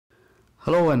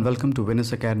Hello and welcome to Venus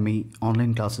Academy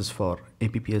online classes for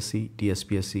APPSC,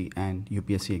 TSPSC and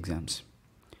UPSC exams.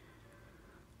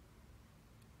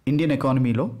 Indian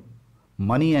economy lo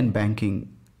money and banking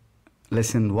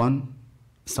lesson 1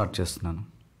 start చేస్తున్నాను.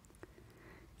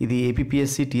 ఇది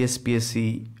APPSC TSPSC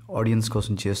audience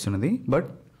కోసం చేస్తున్నది.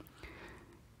 But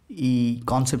ఈ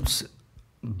concepts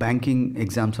banking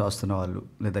exams రాస్తున్న వాళ్ళు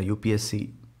లేదా UPSC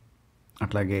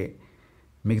అట్లాగే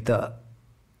మిగతా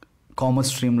కామర్స్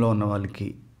స్ట్రీమ్లో ఉన్న వాళ్ళకి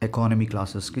ఎకానమీ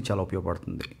క్లాసెస్కి చాలా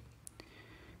ఉపయోగపడుతుంది.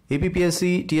 APPSC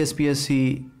TSPSC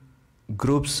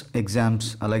గ్రూప్స్ ఎగ్జామ్స్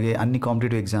అలాగే అన్ని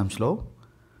కాంపిటేటివ్ ఎగ్జామ్స్లో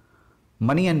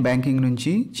మనీ అండ్ బ్యాంకింగ్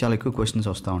నుంచి చాలా ఎక్కువ క్వశ్చన్స్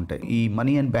వస్తూ ఉంటాయి. ఈ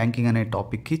మనీ అండ్ బ్యాంకింగ్ అనే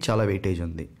టాపిక్కి చాలా వెయిటేజ్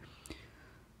ఉంది.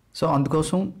 సో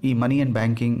అందుకోసం ఈ మనీ అండ్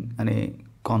బ్యాంకింగ్ అనే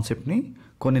కాన్సెప్ట్ని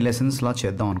కొన్ని లెసన్స్లా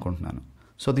చేద్దాం అనుకుంటున్నాను.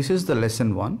 So this is the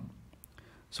lesson 1.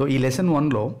 So ఈ lesson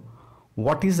 1లో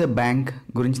what is a bank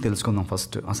గురించి తెలుసుకుందాం.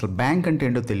 ఫస్ట్ అసలు బ్యాంక్ అంటే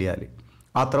ఏంటో తెలియాలి.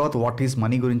 ఆ తర్వాత వాట్ ఈజ్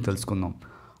మనీ గురించి తెలుసుకుందాం.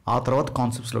 ఆ తర్వాత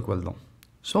కాన్సెప్ట్స్లోకి వెళ్దాం.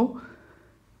 So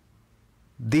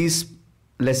these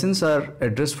lessons are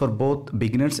addressed for both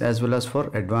beginners as well as for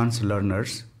advanced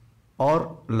learners are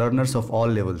learners of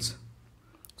all levels.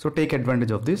 So take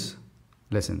advantage of this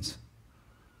lessons.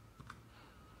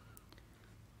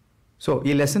 So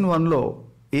ఈ లెసన్ 1లో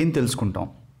ఏం తెలుసుకుంటాం,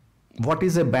 వాట్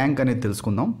ఈజ్ ఎ బ్యాంక్ అనేది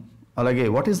తెలుసుకుందాం. అలాగే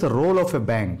what is the role of a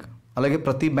bank, అలాగే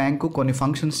ప్రతి bank కొన్ని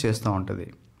functions చేస్తూ ఉంటుంది,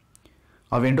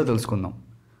 అవేంటో తెలుసుకుందాం.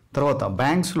 తర్వాత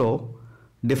బ్యాంక్స్లో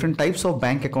different types of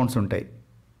bank accounts ఉంటాయి.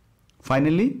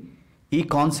 ఫైనల్లీ ఈ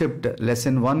కాన్సెప్ట్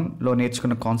లెసన్ 1లో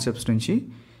నేర్చుకున్న కాన్సెప్ట్స్ నుంచి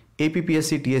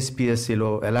APPSC TSPSCలో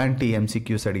ఎలాంటి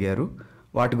MCQs అడిగారు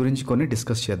వాటి గురించి కొన్ని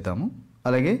డిస్కస్ చేద్దాము.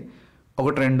 అలాగే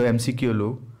 1-2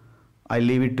 MCQలు I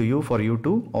leave it to you for you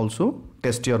to also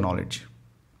test your knowledge.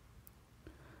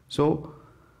 So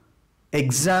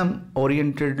exam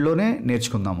ఓరియంటెడ్లోనే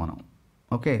నేర్చుకుందాం మనం,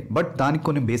 ఓకే. బట్ దానికి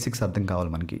కొన్ని బేసిక్స్ అర్థం కావాలి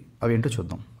మనకి, అవి ఏంటో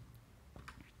చూద్దాం.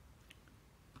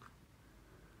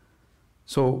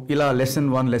 సో ఇలా లెసన్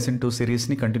 1, లెసన్ 2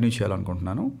 సిరీస్ని కంటిన్యూ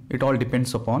చేయాలనుకుంటున్నాను. It all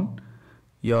depends upon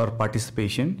your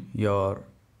participation,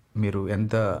 మీరు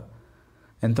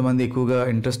ఎంతమంది ఎక్కువగా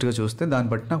ఇంట్రెస్ట్గా చూస్తే దాన్ని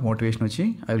బట్టి నాకు మోటివేషన్ వచ్చి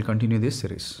I will continue this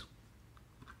series.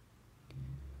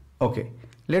 Okay,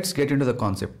 let's get in to the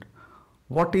concept.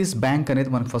 What is bank అనేది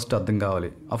మనకు ఫస్ట్ అర్థం కావాలి.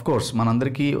 అఫ్ కోర్స్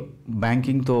మనందరికీ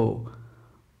బ్యాంకింగ్తో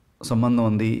సంబంధం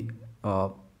ఉంది,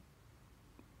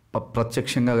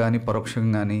 ప్రత్యక్షంగా కానీ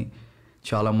పరోక్షంగా కానీ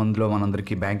చాలామందిలో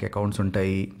మనందరికీ బ్యాంక్ అకౌంట్స్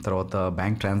ఉంటాయి, తర్వాత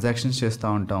బ్యాంక్ ట్రాన్సాక్షన్స్ చేస్తూ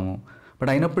ఉంటాము.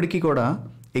 బట్ అయినప్పటికీ కూడా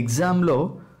ఎగ్జామ్లో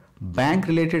బ్యాంక్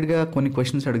రిలేటెడ్గా కొన్ని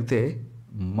క్వశ్చన్స్ అడిగితే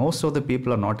most of the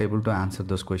people are not able to answer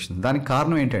those questions. దానికి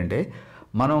కారణం ఏంటంటే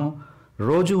మనం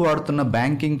రోజు వాడుతున్న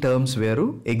బ్యాంకింగ్ టర్మ్స్ వేరు,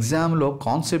 ఎగ్జామ్లో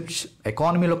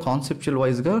ఎకానమీలో కాన్సెప్చువల్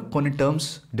వైజ్గా కొన్ని టర్మ్స్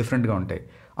డిఫరెంట్గా ఉంటాయి.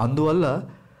 అందువల్ల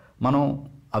మనం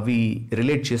అవి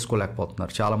రిలేట్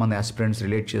చేసుకోలేకపోతున్నారు. చాలామంది ఆస్పిరెంట్స్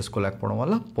రిలేట్ చేసుకోలేకపోవడం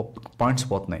వల్ల పాయింట్స్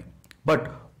పోతున్నాయి. బట్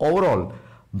ఓవరాల్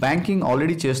బ్యాంకింగ్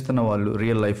ఆల్రెడీ చేస్తున్న వాళ్ళు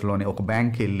రియల్ లైఫ్లోనే ఒక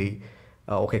బ్యాంక్కి వెళ్ళి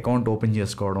ఒక అకౌంట్ ఓపెన్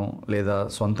చేసుకోవడం, లేదా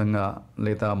సొంతంగా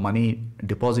లేదా మనీ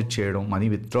డిపాజిట్ చేయడం, మనీ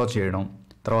విత్డ్రా చేయడం,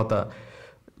 తర్వాత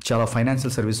చాలా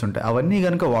ఫైనాన్షియల్ సర్వీస్ ఉంటాయి, అవన్నీ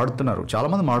కనుక వాడుతున్నారు.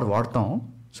 చాలామంది వాడతాం.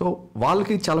 సో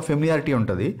వాళ్ళకి చాలా ఫెమిలియారిటీ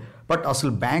ఉంటుంది. బట్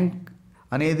అసలు బ్యాంక్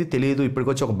అనేది తెలియదు,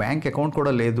 ఇప్పటికొచ్చి ఒక బ్యాంక్ అకౌంట్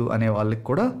కూడా లేదు అనే వాళ్ళకి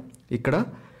కూడా ఇక్కడ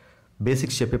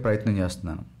బేసిక్స్ చెప్పే ప్రయత్నం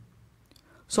చేస్తున్నాను.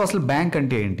 సో అసలు బ్యాంక్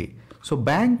అంటే ఏంటి? So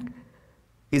bank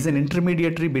is an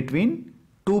intermediary between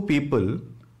 2 people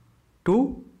to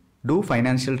do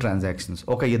financial transactions.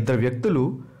 ఒక 2 వ్యక్తులు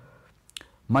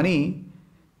మనీ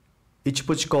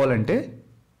ఇచ్చిపుచ్చుకోవాలంటే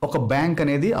ఒక బ్యాంక్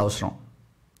అనేది అవసరం.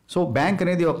 సో బ్యాంక్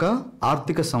అనేది ఒక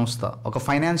ఆర్థిక సంస్థ, ఒక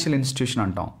ఫైనాన్షియల్ ఇన్స్టిట్యూషన్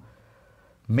అంటాం.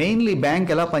 మెయిన్లీ బ్యాంక్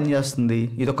ఎలా పనిచేస్తుంది,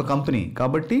 ఇది ఒక కంపెనీ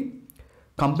కాబట్టి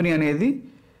కంపెనీ అనేది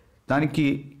దానికి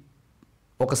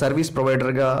ఒక సర్వీస్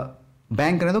ప్రొవైడర్గా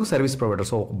బ్యాంక్ అనేది ఒక సర్వీస్ ప్రొవైడర్.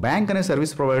 సో ఒక బ్యాంక్ అనే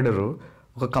సర్వీస్ ప్రొవైడరు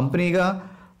ఒక కంపెనీగా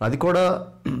అది కూడా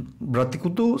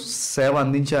బ్రతుకుతూ సేవ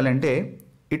అందించాలంటే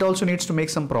it also needs to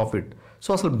make some profit. So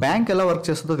అసలు బ్యాంక్ ఎలా వర్క్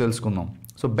చేస్తుందో తెలుసుకుందాం.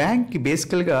 సో బ్యాంక్కి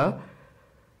బేసికల్గా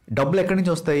డబ్బులు ఎక్కడి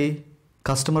నుంచి వస్తాయి,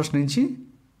 కస్టమర్స్ నుంచి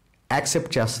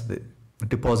యాక్సెప్ట్ చేస్తుంది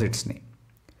డిపాజిట్స్ని.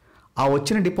 ఆ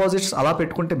వచ్చిన డిపాజిట్స్ అలా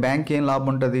పెట్టుకుంటే బ్యాంక్ ఏం లాభం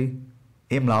ఉంటుంది,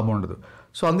 ఏం లాభం ఉండదు.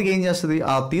 సో అందుకే ఏం చేస్తుంది,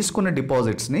 ఆ తీసుకున్న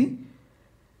డిపాజిట్స్ని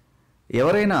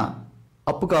ఎవరైనా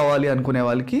అప్పు కావాలి అనుకునే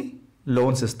వాళ్ళకి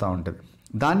లోన్స్ ఇస్తూ ఉంటుంది.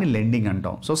 దాన్ని లెండింగ్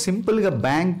అంటాం. సో సింపుల్గా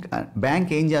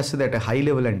బ్యాంక్ ఏం చేస్తుంది అట్ హై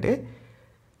లెవెల్ అంటే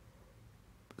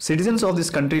సిటిజన్స్ ఆఫ్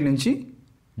దిస్ కంట్రీ నుంచి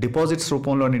డిపాజిట్స్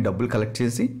రూపంలోని డబ్బులు కలెక్ట్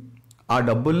చేసి ఆ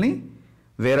డబ్బుల్ని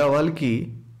వేరే వాళ్ళకి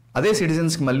అదే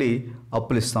సిటిజన్స్కి మళ్ళీ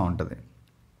అప్పులు ఇస్తూ ఉంటుంది.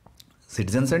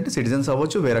 సిటిజన్స్ అంటే సిటిజన్స్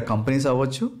అవ్వచ్చు, వేరే కంపెనీస్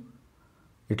అవ్వచ్చు,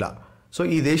 ఇట్లా. సో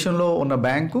ఈ దేశంలో ఉన్న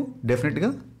బ్యాంకు డెఫినెట్గా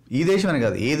ఈ దేశం అని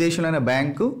కాదు, ఏ దేశంలో అయినా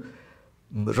బ్యాంకు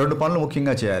 2 పనులు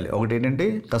ముఖ్యంగా చేయాలి. ఒకటి ఏంటంటే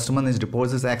కస్టమర్ నుంచి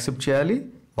డిపాజిట్స్ యాక్సెప్ట్ చేయాలి,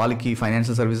 వాళ్ళకి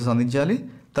ఫైనాన్షియల్ సర్వీసెస్ అందించాలి.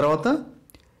 తర్వాత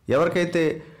ఎవరికైతే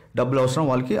డబ్బులు అవసరం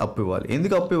వాళ్ళకి అప్పు ఇవ్వాలి.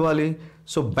 ఎందుకు అప్పు ఇవ్వాలి?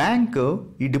 సో బ్యాంక్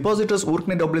ఈ డిపాజిటర్స్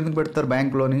ఊరికనే డబ్బులు ఎందుకు పెడతారు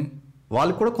బ్యాంక్లోని?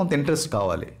 వాళ్ళకి కూడా కొంత ఇంట్రెస్ట్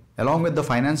కావాలి. Along with the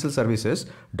financial services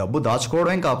డబ్బు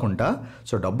దాచుకోవడమే కాకుండా,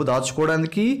 సో డబ్బు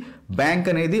దాచుకోవడానికి బ్యాంక్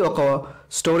అనేది ఒక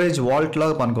స్టోరేజ్ వాల్ట్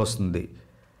లాగా పనికొస్తుంది.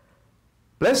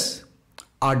 ప్లస్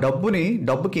ఆ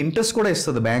డబ్బుకి ఇంట్రెస్ట్ కూడా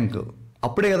ఇస్తుంది బ్యాంకు.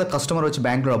 అప్పుడే కదా కస్టమర్ వచ్చి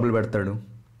బ్యాంకులో డబ్బులు పెడతాడు.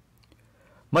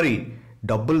 మరి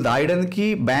డబ్బులు దాయడానికి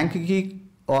బ్యాంకుకి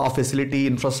ఆ ఫెసిలిటీ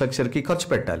ఇన్ఫ్రాస్ట్రక్చర్కి ఖర్చు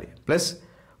పెట్టాలి. ప్లస్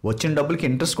వచ్చిన డబ్బులకి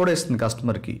ఇంట్రెస్ట్ కూడా ఇస్తుంది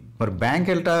కస్టమర్కి. మరి బ్యాంక్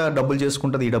ఎట్లా డబ్బులు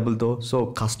చేసుకుంటుంది ఈ డబ్బులతో? సో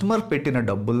కస్టమర్ పెట్టిన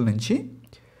డబ్బుల నుంచి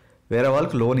వేరే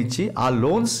వాళ్ళకి లోన్ ఇచ్చి ఆ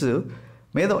లోన్స్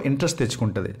మీద ఇంట్రెస్ట్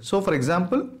తెచ్చుకుంటుంది. సో ఫర్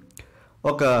ఎగ్జాంపుల్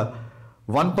ఒక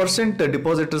 1%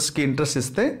 డిపాజిటర్స్కి ఇంట్రెస్ట్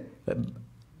ఇస్తే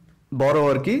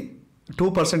బారోవర్కి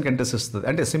 2% ఇంట్రెస్ట్ ఇస్తుంది.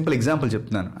 అంటే సింపుల్ ఎగ్జాంపుల్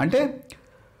చెప్తున్నాను. అంటే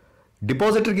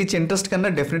డిపాజిటర్కి ఇచ్చే ఇంట్రెస్ట్ కన్నా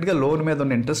డెఫినెట్గా లోన్ మీద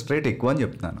ఉన్న ఇంట్రెస్ట్ రేట్ ఎక్కువ అని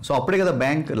చెప్తున్నాను. సో అప్పుడే కదా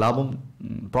బ్యాంక్ లాభం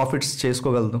profits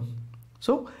చేసుకోగలదు.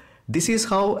 So this is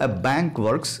how a bank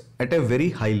works at a very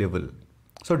high level.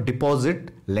 So deposit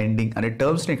lending అనే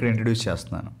టర్మ్స్ని ఇక్కడ ఇంట్రడ్యూస్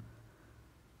చేస్తున్నాను.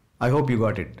 I hope you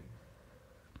got it.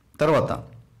 తర్వాత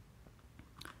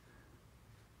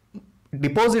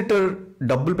డిపాజిటర్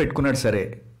డబ్బులు పెట్టుకున్నాడు సరే,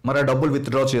 మరి ఆ డబ్బులు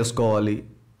విత్డ్రా చేసుకోవాలి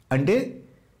అంటే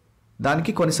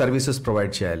దానికి కొన్ని సర్వీసెస్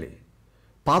ప్రొవైడ్ చేయాలి.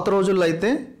 పాత రోజుల్లో అయితే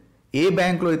ఏ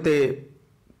బ్యాంకులో అయితే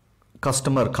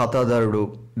కస్టమర్ ఖాతాదారుడు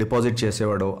డిపాజిట్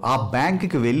చేసేవాడో ఆ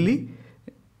బ్యాంకుకి వెళ్ళి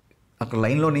అక్కడ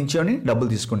లైన్లో నించొని డబ్బులు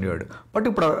తీసుకునేవాడు. బట్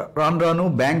ఇప్పుడు రాను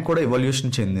బ్యాంక్ కూడా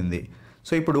ఎవల్యూషన్ చెందింది.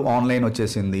 సో ఇప్పుడు ఆన్లైన్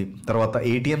వచ్చేసింది, తర్వాత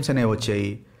ఏటీఎంస్ అనేవి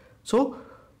వచ్చాయి. సో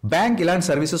బ్యాంక్ ఇలాంటి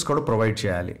సర్వీసెస్ కూడా ప్రొవైడ్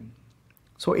చేయాలి.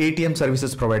 సో ఏటీఎం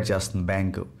సర్వీసెస్ ప్రొవైడ్ చేస్తుంది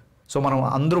బ్యాంకు. సో మనం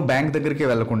అందరూ బ్యాంక్ దగ్గరికి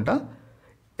వెళ్ళకుండా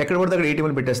ఎక్కడ పడితే అక్కడ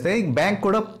ఏటీఎంలు పెట్టేస్తే బ్యాంక్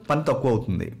కూడా పని తక్కువ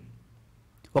అవుతుంది.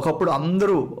 ఒకప్పుడు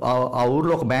అందరూ ఆ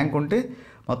ఊర్లో ఒక బ్యాంక్ ఉంటే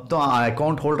మొత్తం ఆ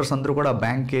అకౌంట్ హోల్డర్స్ అందరూ కూడా ఆ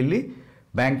బ్యాంక్కి వెళ్ళి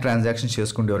బ్యాంక్ ట్రాన్సాక్షన్స్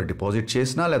చేసుకుంటేవారు. డిపాజిట్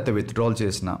చేసినా, లేకపోతే విత్డ్రాల్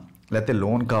చేసినా, లేకపోతే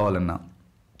లోన్ కావాలన్నా.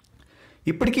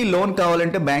 ఇప్పటికీ లోన్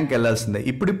కావాలంటే బ్యాంక్ వెళ్ళాల్సిందే.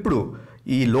 ఇప్పుడు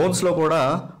ఈ లోన్స్లో కూడా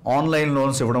ఆన్లైన్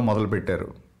లోన్స్ ఇవ్వడం మొదలుపెట్టారు.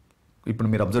 ఇప్పుడు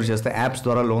మీరు అబ్జర్వ్ చేస్తే యాప్స్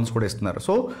ద్వారా లోన్స్ కూడా ఇస్తున్నారు.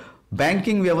 సో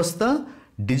బ్యాంకింగ్ వ్యవస్థ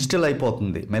డిజిటల్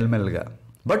అయిపోతుంది మెల్లమెల్లగా.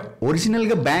 బట్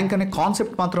ఒరిజినల్గా బ్యాంక్ అనే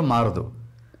కాన్సెప్ట్ మాత్రం మారదు.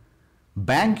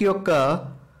 బ్యాంక్ యొక్క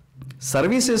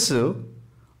సర్వీసెస్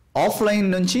ఆఫ్లైన్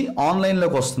నుంచి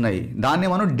ఆన్లైన్లోకి వస్తున్నాయి. దాన్ని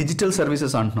మనం డిజిటల్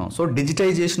సర్వీసెస్ అంటున్నాం. సో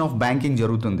డిజిటైజేషన్ ఆఫ్ బ్యాంకింగ్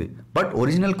జరుగుతుంది. But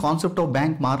original concept of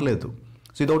bank మారలేదు.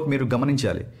 సో ఇదొకటి మీరు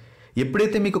గమనించాలి.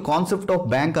 ఎప్పుడైతే మీకు కాన్సెప్ట్ ఆఫ్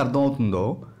బ్యాంక్ అర్థమవుతుందో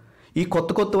ఈ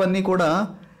కొత్తవన్నీ కూడా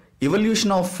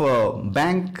ఎవల్యూషన్ ఆఫ్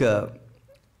బ్యాంక్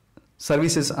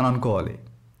సర్వీసెస్ అని అనుకోవాలి.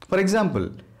 ఫర్ ఎగ్జాంపుల్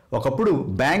ఒకప్పుడు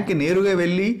బ్యాంక్ నేరుగా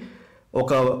వెళ్ళి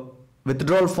ఒక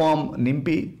విత్డ్రాల్ ఫామ్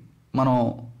నింపి మనం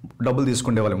డబ్బులు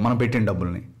తీసుకునేవాళ్ళం, మనం పెట్టిన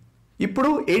డబ్బుల్ని. ఇప్పుడు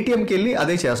ఏటీఎంకి వెళ్ళి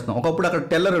అదే చేస్తున్నాం. ఒకప్పుడు అక్కడ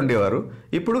టెల్లర్ ఉండేవారు,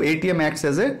 ఇప్పుడు ATM acts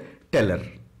as a teller.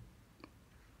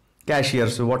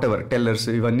 Cashiers, what ever, tellers,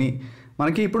 ఇవన్నీ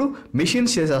మనకి ఇప్పుడు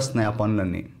మిషన్స్ చేసేస్తున్నాయి ఆ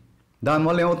పనులన్నీ.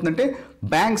 దానివల్ల ఏమవుతుందంటే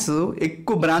బ్యాంక్స్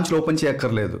ఎక్కువ బ్రాంచ్లు ఓపెన్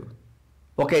చేయక్కర్లేదు.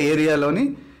 ఒక ఏరియాలోని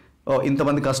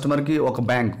ఇంతమంది కస్టమర్కి ఒక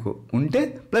బ్యాంకు ఉంటే,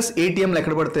 ప్లస్ ఏటీఎంలు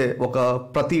ఎక్కడ పడితే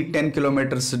ప్రతి 10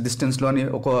 కిలోమీటర్స్ డిస్టెన్స్లోని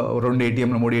ఒక 2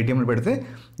 ఏటీఎంలు 3 ఏటీఎంలు పెడితే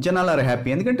జనాలు ఆర్ హ్యాపీ.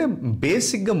 ఎందుకంటే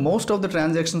బేసిక్గా most of the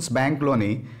transactions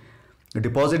బ్యాంక్లోని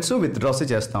deposits withdraws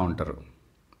చేస్తూ ఉంటారు.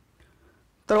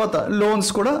 తర్వాత లోన్స్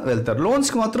కూడా వెళ్తారు.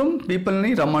 లోన్స్కి మాత్రం పీపుల్ని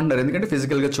రమ్మంటారు, ఎందుకంటే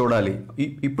ఫిజికల్గా చూడాలి.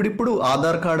 ఇప్పుడు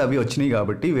ఆధార్ కార్డ్ అవి వచ్చినాయి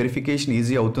కాబట్టి వెరిఫికేషన్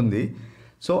ఈజీ అవుతుంది.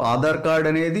 సో ఆధార్ కార్డ్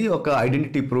అనేది ఒక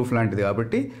ఐడెంటిటీ ప్రూఫ్ లాంటిది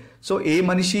కాబట్టి సో ఏ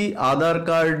మనిషి ఆధార్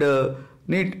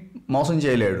కార్డ్ని మోసం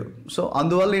చేయలేడు. సో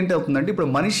అందువల్ల ఏంటవుతుందంటే ఇప్పుడు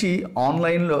మనిషి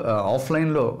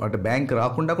ఆఫ్లైన్లో అంటే బ్యాంక్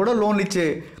రాకుండా కూడా లోన్లు ఇచ్చే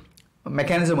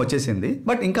మెకానిజం వచ్చేసింది.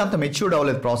 బట్ ఇంకా అంత మెచ్యూర్డ్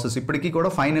అవ్వలేదు ప్రాసెస్. ఇప్పటికీ కూడా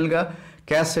ఫైనల్గా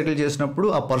క్యాష్ సెటిల్ చేసినప్పుడు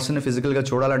ఆ పర్సన్ ఫిజికల్గా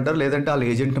చూడాలంటారు, లేదంటే వాళ్ళ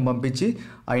ఏజెంట్ని పంపించి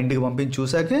ఆ ఇంటికి పంపించి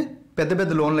చూసాకే పెద్ద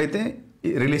లోన్లు అయితే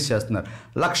రిలీజ్ చేస్తున్నారు.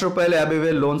 ₹1,00,000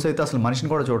 ₹50,000 లోన్స్ అయితే అసలు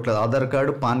మనిషిని కూడా చూడట్లేదు. ఆధార్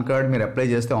కార్డు, పాన్ కార్డు మీరు అప్లై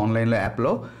చేస్తే ఆన్లైన్లో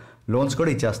యాప్లో లోన్స్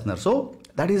కూడా ఇచ్చేస్తున్నారు. So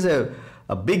that is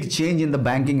a big change in the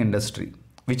banking industry,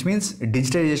 which means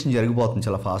digitalisation జరిగిపోతుంది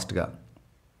చాలా ఫాస్ట్గా.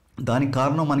 దానికి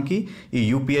కారణం మనకి ఈ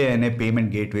యూపీఐ అనే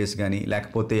పేమెంట్ గేట్వేస్ కానీ,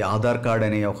 లేకపోతే ఆధార్ కార్డ్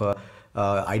అనే ఒక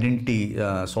ఐడెంటిటీ,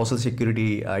 సోషల్ సెక్యూరిటీ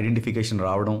ఐడెంటిఫికేషన్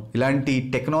రావడం, ఇలాంటి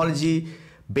టెక్నాలజీ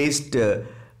బేస్డ్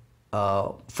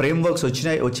ఫ్రేమ్వర్క్స్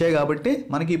వచ్చాయి కాబట్టి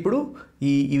మనకి ఇప్పుడు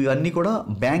ఇవన్నీ కూడా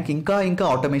బ్యాంక్ ఇంకా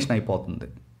ఆటోమేషన్ అయిపోతుంది.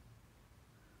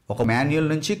 ఒక మాన్యువల్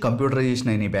నుంచి కంప్యూటరైజేషన్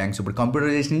అయినాయి బ్యాంక్స్. ఇప్పుడు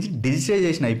కంప్యూటరైజేషన్ నుంచి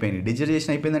డిజిటలైజేషన్ అయిపోయింది.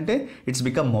 డిజిటలైజేషన్ అయిపోయిందంటే it's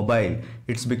become mobile,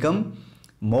 it's become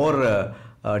more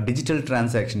digital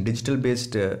transaction, digital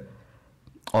based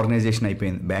organisation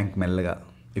అయిపోయింది బ్యాంక్ మెల్లగా.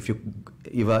 ఇఫ్ యూ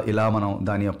ఇలా మనం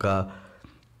దాని యొక్క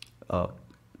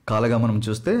కాలగమనం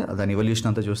చూస్తే, దాని ఎవల్యూషన్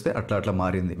అంతా చూస్తే అట్లా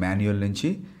మారింది. మాన్యువల్ నుంచి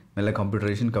మెల్ల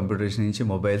కంప్యూటరైజేషన్ నుంచి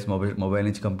మొబైల్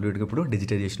నుంచి కంప్లీట్గా ఇప్పుడు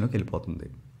డిజిటైజేషన్లోకి వెళ్ళిపోతుంది.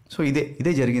 సో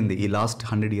ఇదే జరిగింది ఈ లాస్ట్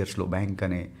 100 yearsలో బ్యాంక్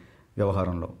అనే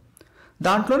వ్యవహారంలో.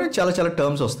 దాంట్లోనే చాలా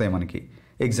టర్మ్స్ వస్తాయి మనకి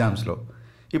ఎగ్జామ్స్లో.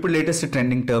 ఇప్పుడు latest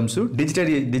trending terms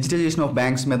digitization of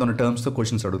banks మీద ఉన్న టర్మ్స్తో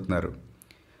క్వశ్చన్స్ అడుగుతున్నారు.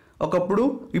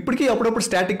 అప్పుడప్పుడు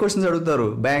స్టాటిక్ క్వశ్చన్స్ అడుగుతారు,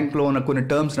 బ్యాంక్లో ఉన్న కొన్ని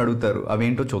టర్మ్స్ని అడుగుతారు.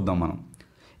 అవేంటో చూద్దాం మనం.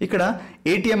 ఇక్కడ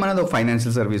ఏటీఎం అనేది ఒక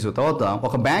ఫైనాన్షియల్ సర్వీస్. తర్వాత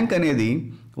ఒక బ్యాంక్ అనేది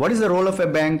what is the role of a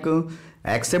bank?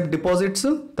 Accept deposits,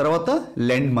 తర్వాత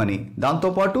లెండ్ మనీ.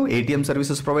 దాంతోపాటు ఏటీఎం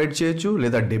సర్వీసెస్ ప్రొవైడ్ చేయొచ్చు,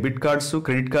 లేదా debit cards,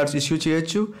 credit cards issue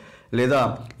చేయొచ్చు, లేదా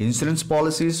ఇన్సూరెన్స్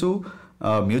పాలసీసు,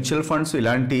 మ్యూచువల్ ఫండ్స్,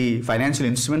 ఇలాంటి ఫైనాన్షియల్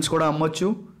ఇన్స్ట్రుమెంట్స్ కూడా అమ్మొచ్చు.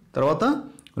 తర్వాత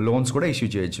లోన్స్ కూడా ఇష్యూ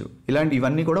చేయొచ్చు.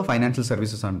 ఇవన్నీ కూడా ఫైనాన్షియల్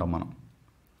సర్వీసెస్ అంటాం మనం.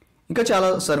 ఇంకా చాలా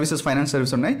ఫైనాన్స్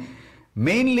సర్వీసెస్ ఉన్నాయి.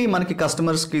 మెయిన్లీ మనకి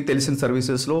కస్టమర్స్కి తెలిసిన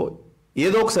సర్వీసెస్లో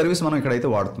ఏదో ఒక సర్వీస్ మనం ఇక్కడైతే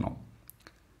వాడుతున్నాం.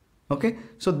 Okay,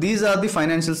 so these are the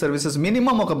financial services.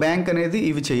 Minimum ఒక బ్యాంక్ అనేది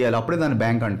ఇవి చేయాలి, అప్పుడే దాన్ని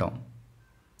బ్యాంక్ అంటాం.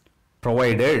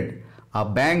 ప్రొవైడెడ్ ఆ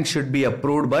bank should be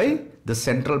approved by the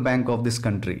central bank of this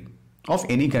country, of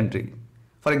any country.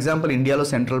 For example ఇండియాలో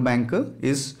central bank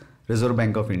is reserve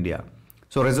bank of India.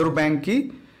 So reserve బ్యాంక్కి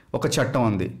ఒక చట్టం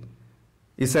ఉంది.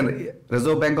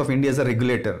 Reserve Bank of India is a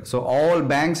regulator. So all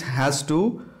banks has to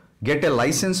get a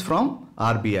license from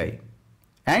RBI.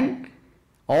 And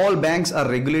all banks are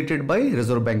regulated by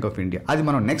Reserve Bank of India. అది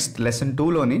మనం next lesson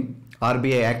 2లోని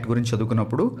RBI act గురించి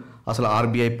చదువుకున్నప్పుడు అసలు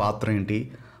RBI పాత్ర ఏంటి,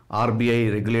 RBI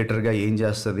రెగ్యులేటర్గా ఏం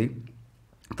చేస్తుంది,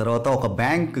 తర్వాత ఒక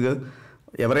బ్యాంక్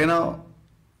ఎవరైనా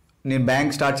నేను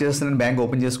బ్యాంక్ స్టార్ట్ చేస్తానని బ్యాంక్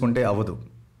ఓపెన్ చేసుకుంటే అవ్వదు.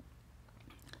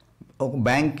 ఒక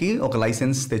బ్యాంక్కి ఒక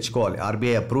లైసెన్స్ తెచ్చుకోవాలి,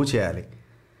 ఆర్బీఐ అప్రూవ్ చేయాలి.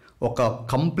 ఒక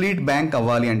కంప్లీట్ బ్యాంక్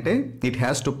అవ్వాలి అంటే it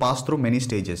has to pass through many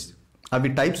stages. అవి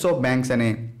టైప్స్ ఆఫ్ బ్యాంక్స్ అనే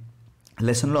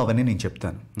లెసన్లో అవన్నీ నేను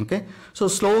చెప్తాను. ఓకే, సో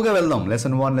స్లోగా వెళ్దాం.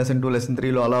 లెసన్ 1, లెసన్ 2, లెసన్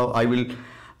 3లో అలా I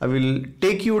will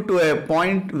take you to a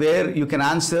point where you can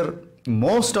answer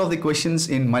most of the questions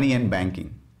in money and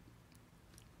banking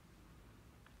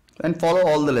and follow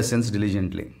all the lessons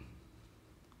diligently.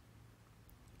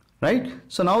 Right?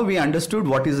 So now we understood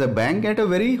what is a bank at a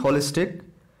very holistic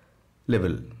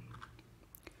level.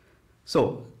 So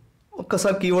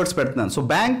ఒక్కసారి keywords పెడుతున్నాను. So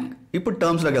bank ఇప్పుడు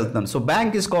టర్మ్స్లోకి వెళ్తున్నాను. So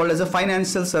bank is called as a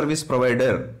financial service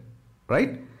provider.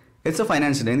 Right, it's a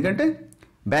financial, ఎందుకంటే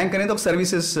bank అనేది ఒక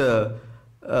services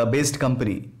based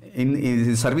company.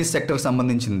 ఇది service sector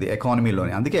సంబంధించింది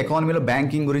ఎకానమీలోని. అందుకే ఎకానమీలో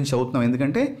బ్యాంకింగ్ గురించి చదువుతున్నాం,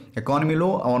 ఎందుకంటే ఎకానమీలో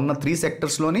ఉన్న 3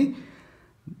 సెక్టర్స్లోని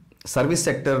సర్వీస్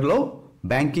సెక్టర్లో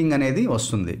బ్యాంకింగ్ అనేది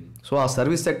వస్తుంది. సో ఆ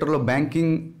సర్వీస్ సెక్టర్లో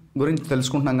బ్యాంకింగ్ గురించి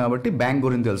తెలుసుకుంటున్నాం కాబట్టి బ్యాంక్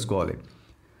గురించి తెలుసుకోవాలి.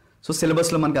 సో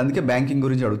సిలబస్లో మనకి అందుకే బ్యాంకింగ్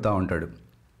గురించి అడుగుతూ ఉంటాడు.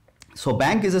 So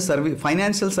bank is a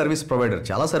financial service provider.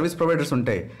 చాలా సర్వీస్ ప్రొవైడర్స్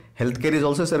ఉంటాయి. Health care is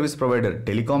also service provider,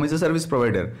 telecom is a service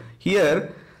provider. Here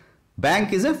bank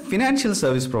is a financial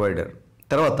service provider.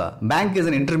 తర్వాత bank is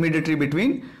an intermediary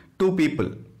between 2 people.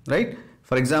 Right,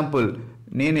 for example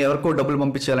నేను ఎవరికో డబ్బులు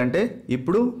పంపించాలంటే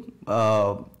ఇప్పుడు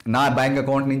నా bank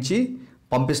account నుంచి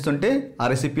పంపిస్తుంటే ఆ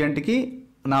రెసిపియంట్కి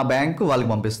నా బ్యాంకు వాళ్ళకి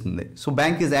పంపిస్తుంది. So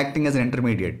bank is acting as an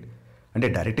intermediate. అంటే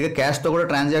డైరెక్ట్గా క్యాష్తో కూడా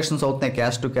ట్రాన్సాక్షన్స్ అవుతున్నాయి,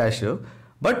 క్యాష్ టు క్యాష్.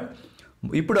 బట్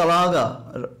ఇప్పుడు అలాగా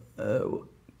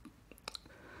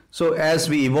సో యాజ్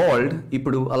వి ఇవాల్వ్డ్,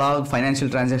 ఇప్పుడు అలా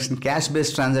financial transaction, cash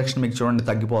based transaction మీకు చూడండి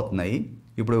తగ్గిపోతున్నాయి.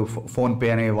 ఇప్పుడు ఫోన్పే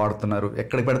అనేవి వాడుతున్నారు.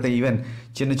 ఎక్కడికి పెడితే ఈవెన్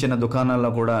చిన్న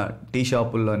దుకాణాల్లో కూడా, టీ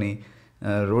షాపుల్లోని,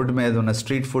 రోడ్డు మీద ఉన్న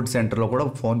స్ట్రీట్ ఫుడ్ సెంటర్లో కూడా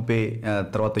ఫోన్పే,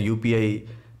 తర్వాత యూపీఐ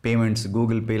పేమెంట్స్,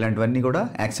 గూగుల్ పే ఇలాంటివన్నీ కూడా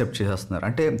యాక్సెప్ట్ చేసేస్తున్నారు.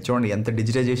 అంటే చూడండి ఎంత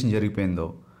డిజిటైజేషన్ జరిగిపోయిందో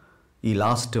ఈ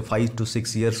last 5 to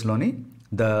 6 yearsలోని.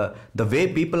 The way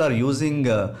people are using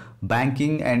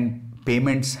banking and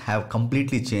payments have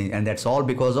completely change, and that's all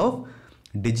because of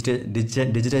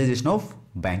digitization of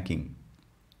banking.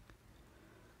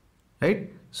 Right,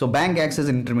 so bank acts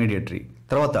as intermediary.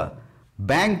 తర్వాత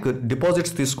bank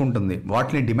deposits తీసుకుంటుంది,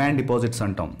 వాటిని demand deposits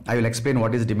అంటాం. I will explain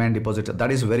what is demand deposit.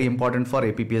 That is very important for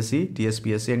APPSC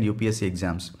TSPSC and UPSC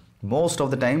exams. Most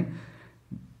of the time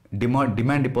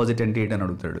demand deposit అంటే ఏంటని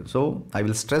అడుగుతాడు. So I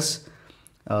will stress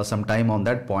some time on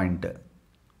that point.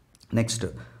 Next,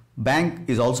 bank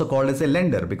is also called as a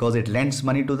lender because it lends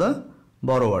money to the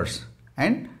borrowers.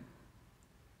 And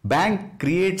bank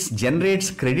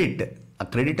generates credit. ఆ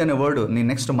credit అనే word నేను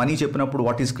next money చెప్పినప్పుడు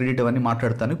what is credit అవన్నీ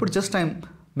మాట్లాడతాను. ఇప్పుడు just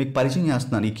మీకు పరిచయం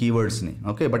చేస్తున్నాను ఈ కీవర్డ్స్ని.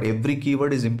 Okay, but every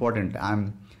keyword is important.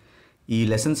 ఈ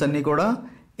లెసన్స్ అన్నీ కూడా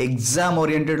ఎగ్జామ్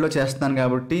ఓరియంటెడ్లో చేస్తున్నాను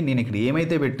కాబట్టి నేను ఇక్కడ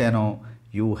ఏమైతే పెట్టానో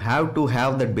you have to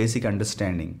have that basic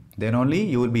understanding. Then only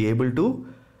you will be able to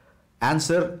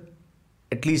answer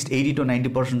at least 80 to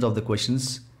 90% of the questions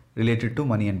related to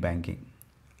money and banking.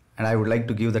 and I would like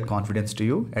to give that confidence to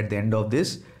you at the end of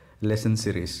this lesson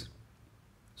series.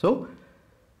 So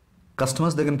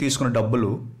customers దగ్గర తీసుకున్న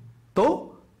డబ్బులుతో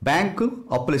bank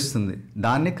అప్పులు ఇస్తుంది,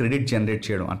 దాన్ని credit generate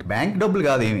చేయడం. అంటే bank డబ్బులు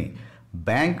కాదేమి,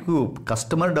 bank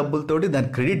customer డబ్బులతోటి దాన్ని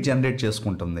credit generate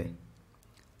చేసుకుంటుంది,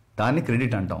 దాన్ని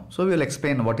క్రెడిట్ అంటాం. So will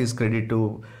explain what is credit,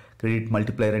 credit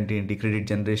multiplier అంటే ఏంటి, క్రెడిట్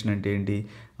జనరేషన్ అంటే ఏంటి,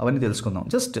 అవన్నీ తెలుసుకుందాం.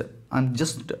 I'm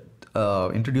just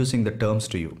introducing the terms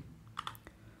to you.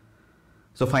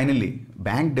 So finally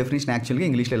bank definition యాక్చువల్గా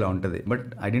ఇంగ్లీష్లో ఇలా ఉంటుంది, but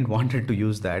I didn't wanted to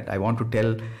use that. I want to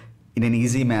tell in an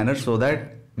easy manner so that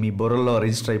మీ బుర్రలో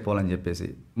రిజిస్టర్ అయిపోవాలని చెప్పేసి.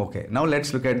 Okay, now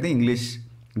let's look at the English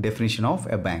definition of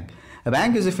a bank. A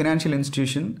bank is a financial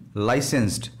institution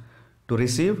licensed to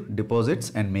receive deposits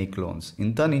and make loans.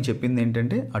 ఇంత నేను చెప్పింది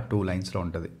ఏంటంటే ఆ 2 లైన్స్లో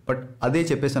ఉంటుంది, బట్ అదే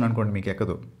చెప్పేసాను అనుకోండి మీకు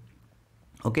ఎక్కదు.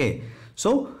 ఓకే,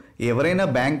 సో ఎవరైనా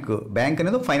బ్యాంక్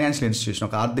అనేది ఒక ఫైనాన్షియల్ ఇన్స్టిట్యూషన్,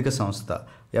 ఒక ఆర్థిక సంస్థ.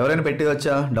 ఎవరైనా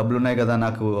పెట్టుకోవచ్చా, డబ్బులు ఉన్నాయి కదా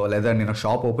నాకు, లేదా నేను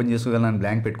షాప్ ఓపెన్ చేసుకోగలను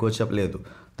బ్యాంక్ పెట్టుకోవచ్చా? లేదు,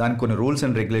 దానికి కొన్ని రూల్స్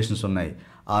అండ్ రెగ్యులేషన్స్ ఉన్నాయి.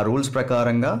 ఆ రూల్స్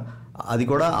ప్రకారంగా అది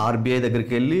కూడా ఆర్బీఐ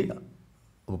దగ్గరికి వెళ్ళి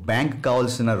బ్యాంక్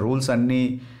కావాల్సిన రూల్స్ అన్నీ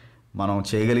మనం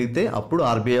చేయగలిగితే అప్పుడు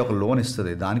ఆర్బీఐ ఒక లోన్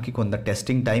ఇస్తుంది. దానికి కొంత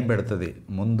టెస్టింగ్ టైం పెడుతుంది.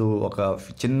 ముందు ఒక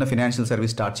చిన్న ఫినాన్షియల్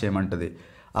సర్వీస్ స్టార్ట్ చేయమంటుంది,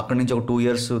 అక్కడి నుంచి ఒక 2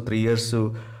 years 3 years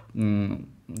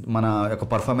మన యొక్క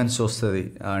పర్ఫార్మెన్స్ చూస్తుంది.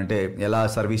 అంటే ఎలా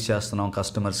సర్వీస్ చేస్తున్నాం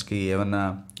కస్టమర్స్కి, ఏమన్నా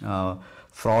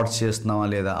ఫ్రాడ్స్ చేస్తున్నావా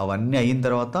లేదా, అవన్నీ అయిన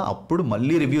తర్వాత అప్పుడు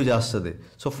మళ్ళీ రివ్యూ చేస్తుంది.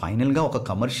 సో ఫైనల్గా ఒక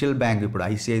కమర్షియల్ బ్యాంక్, ఇప్పుడు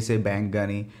ఐసిఐసిఐ బ్యాంక్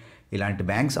కానీ ఇలాంటి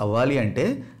బ్యాంక్స్ అవ్వాలి అంటే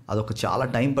అదొక చాలా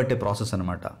టైం పట్టే ప్రాసెస్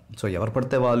అనమాట. సో ఎవరు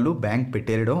పడితే వాళ్ళు బ్యాంక్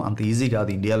పెట్టేయడం అంత ఈజీ కాదు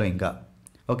ఇండియాలో ఇంకా.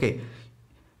 ఓకే,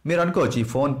 మీరు అనుకోవచ్చు ఈ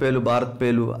ఫోన్పేలు, భారత్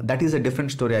పేలు, that is a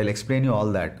different story. I will explain you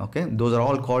all that. Okay, those are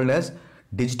all called as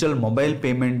digital mobile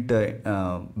payment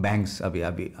banks.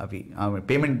 అవి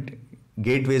payment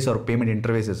gateways or payment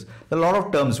interfaces. There are a lot of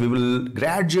terms. We will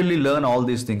gradually learn all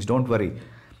these things. Don't worry.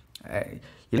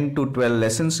 10 to 12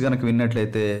 lessons గనక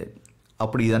విన్నట్లయితే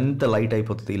అప్పుడు ఇదంతా light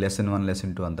అయిపోతుంది, lesson 1 lesson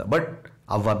 2 అంతా. But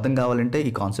అవి అర్థం కావాలంటే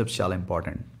ఈ కాన్సెప్ట్స్ చాలా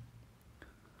important,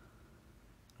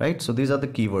 right? So these are the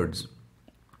keywords.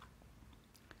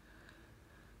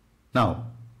 Now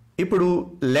ఇప్పుడు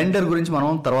లెండర్ గురించి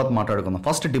మనం తర్వాత మాట్లాడుకుందాం.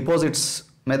 ఫస్ట్ డిపాజిట్స్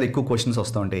మీద ఎక్కువ క్వశ్చన్స్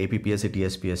వస్తూ ఉంటాయి ఏపీపీఎస్సీ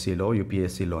టీఎస్పీఎస్సీలో,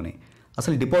 యూపీఎస్సీలోని.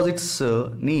 అసలు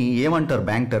డిపాజిట్స్ని ఏమంటారు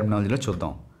బ్యాంక్ టెర్మినాలజీలో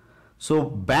చూద్దాం. సో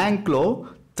బ్యాంక్లో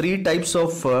 3 types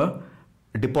ఆఫ్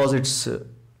డిపాజిట్స్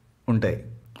ఉంటాయి.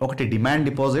 ఒకటి demand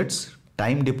deposits,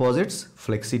 time deposits,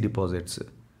 flexi deposits.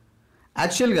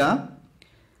 యాక్చువల్గా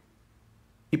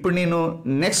ఇప్పుడు నేను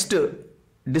నెక్స్ట్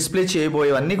డిస్ప్లే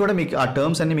చేయబోయేవన్నీ కూడా మీకు ఆ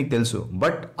టర్మ్స్ అన్నీ మీకు తెలుసు,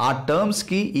 బట్ ఆ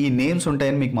టర్మ్స్కి ఈ నేమ్స్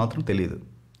ఉంటాయని మీకు మాత్రం తెలియదు.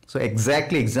 సో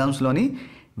ఎగ్జాక్ట్లీ ఎగ్జామ్స్లోని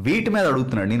వీటి మీద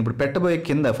అడుగుతున్నాడు. నేను ఇప్పుడు పెట్టబోయే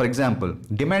కింద ఫర్ ఎగ్జాంపుల్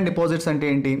డిమాండ్ డిపాజిట్స్ అంటే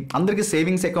ఏంటి, అందరికీ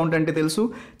సేవింగ్స్ అకౌంట్ అంటే తెలుసు,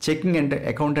 చెకింగ్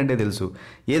అకౌంట్ అంటే తెలుసు.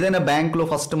 ఏదైనా బ్యాంక్లో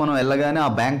ఫస్ట్ మనం వెళ్ళగానే ఆ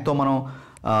బ్యాంక్తో మనం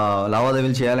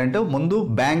లావాదేవీలు చేయాలంటే ముందు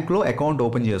బ్యాంక్లో అకౌంట్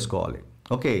ఓపెన్ చేసుకోవాలి.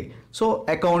 Okay, so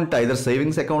account either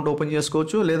savings account open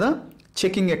చేసుకోవచ్చు లేదా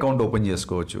చెకింగ్ అకౌంట్ ఓపెన్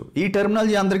చేసుకోవచ్చు. ఈ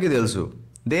టెర్మినాలజీ అందరికీ తెలుసు.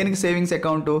 దేనికి సేవింగ్స్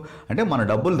అకౌంట్ అంటే మన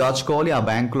డబ్బులు దాచుకోవాలి ఆ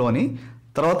బ్యాంక్లోని,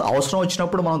 తర్వాత అవసరం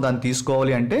వచ్చినప్పుడు మనం దాన్ని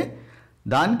తీసుకోవాలి అంటే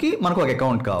దానికి మనకు ఒక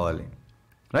అకౌంట్ కావాలి,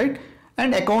 రైట్?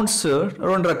 అండ్ అకౌంట్స్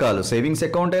 2 రకాలు, సేవింగ్స్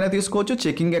అకౌంట్ అయినా తీసుకోవచ్చు,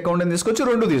 చెకింగ్ అకౌంట్ అయినా తీసుకోవచ్చు,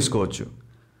 2 తీసుకోవచ్చు.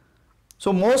 So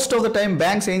most of the time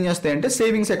banks ఏం చేస్తాయంటే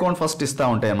సేవింగ్స్ అకౌంట్ ఫస్ట్ ఇస్తూ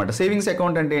ఉంటాయి అన్నమాట. సేవింగ్స్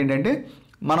అకౌంట్ అంటే ఏంటంటే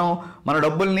మన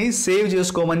డబ్బుల్ని సేవ్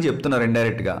చేసుకోమని చెప్తున్నారు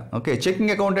ఇండైరెక్ట్గా. ఓకే,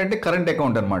 చెకింగ్ అకౌంట్ అంటే కరెంట్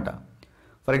అకౌంట్ అనమాట.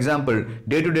 For example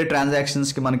day to day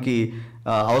ట్రాన్సాక్షన్స్కి మనకి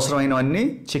అవసరమైనవన్నీ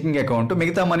చెకింగ్ అకౌంట్,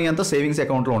 మిగతా మనీ అంతా సేవింగ్స్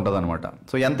అకౌంట్లో ఉంటుంది అనమాట.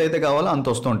 సో ఎంత అయితే కావాలో అంత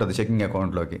వస్తూ ఉంటుంది చెకింగ్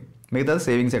అకౌంట్లోకి, మిగతాది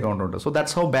సేవింగ్స్ అకౌంట్ ఉంటుంది. So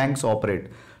that's how banks operate.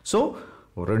 So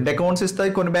 2 accounts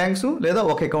ఇస్తాయి కొన్ని బ్యాంక్స్, లేదా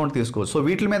ఒక అకౌంట్ తీసుకోవచ్చు. సో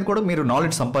వీటి మీద కూడా మీరు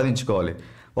నాలెడ్జ్ సంపాదించుకోవాలి.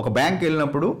 ఒక బ్యాంక్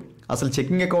వెళ్ళినప్పుడు అసలు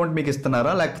చెకింగ్ అకౌంట్ మీకు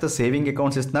ఇస్తున్నారా, లేకపోతే సేవింగ్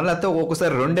అకౌంట్స్ ఇస్తున్నారా, లేకపోతే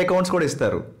ఒక్కొక్కసారి 2 అకౌంట్స్ కూడా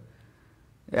ఇస్తారు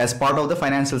as part of the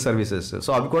financial services. So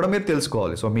అవి కూడా మీరు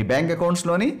తెలుసుకోవాలి. సో మీ బ్యాంక్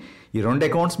అకౌంట్స్లోని ఈ 2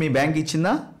 అకౌంట్స్ మీ బ్యాంక్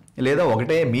ఇచ్చిందా, లేదా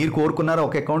ఒకటే మీరు కోరుకున్నారా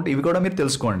ఒక అకౌంట్, ఇవి కూడా మీరు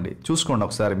చూసుకోండి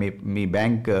ఒకసారి మీ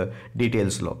బ్యాంక్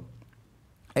డీటెయిల్స్లో,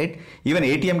 రైట్? ఈవెన్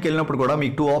ఏటీఎంకి వెళ్ళినప్పుడు కూడా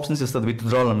మీకు 2 ఆప్షన్స్ ఇస్తుంది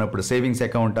విత్డ్రాల్ అన్నప్పుడు, సేవింగ్స్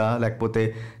అకౌంటా లేకపోతే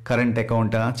కరెంట్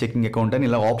అకౌంటా చెకింగ్ అకౌంట్ అని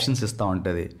ఇలా ఆప్షన్స్ ఇస్తూ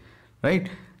ఉంటుంది, రైట్?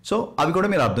 సో అవి కూడా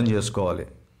మీరు అర్థం చేసుకోవాలి.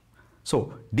 సో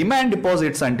డిమాండ్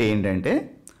డిపాజిట్స్ అంటే ఏంటంటే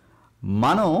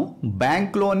మనం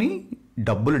బ్యాంక్లోని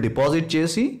డబ్బులు డిపాజిట్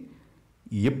చేసి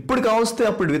ఎప్పుడు కావస్తే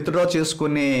అప్పుడు విత్డ్రా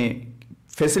చేసుకునే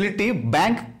ఫెసిలిటీ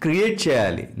బ్యాంక్ క్రియేట్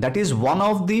చేయాలి. That is one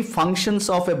of the functions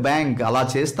of a bank. అలా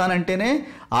చేస్తానంటేనే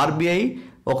ఆర్బీఐ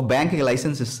ఒక బ్యాంక్కి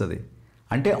లైసెన్స్ ఇస్తుంది.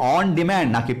 అంటే ఆన్ డిమాండ్,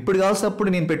 నాకు ఎప్పుడు కావాల్సి అప్పుడు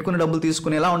నేను పెట్టుకునే డబ్బులు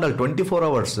తీసుకునేలా ఉండాలి 24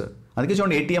 hours. అందుకే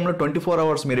చూడండి ఏటీఎంలో 24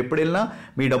 hours మీరు ఎప్పుడు వెళ్ళినా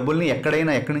మీ డబ్బుల్ని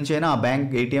ఎక్కడి నుంచి అయినా ఆ బ్యాంక్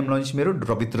ఏటీఎంలో నుంచి మీరు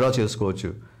విత్డ్రా చేసుకోవచ్చు.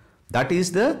 That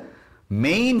is the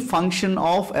main function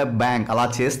of a bank. అలా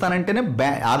చేస్తానంటేనే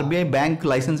ఆర్బీఐ బ్యాంక్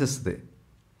లైసెన్స్ ఇస్తుంది.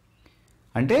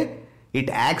 అంటే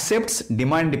ఇట్ యాక్సెప్ట్స్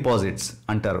డిమాండ్ డిపాజిట్స్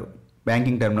అంటారు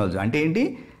బ్యాంకింగ్ టెర్మినాలజీ. అంటే ఏంటి,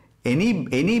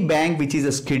 any bank which is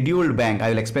a scheduled bank. I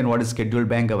will explain what is scheduled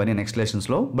bank అవన్నీ next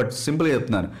లెసన్స్లో, but సింపుల్గా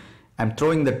చెప్తున్నాను. I'm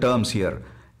throwing the terms here.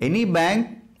 Any bank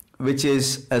which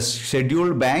is a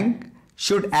scheduled bank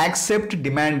should accept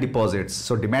demand deposits.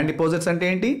 So demand deposits అంటే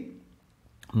ఏంటి,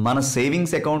 మన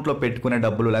savings అకౌంట్లో పెట్టుకునే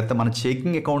డబ్బులు లేకపోతే మన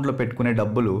చెకింగ్ అకౌంట్లో పెట్టుకునే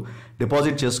డబ్బులు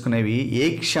డిపాజిట్ చేసుకునేవి ఏ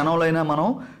క్షణంలో అయినా మనం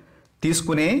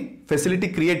తీసుకునే ఫెసిలిటీ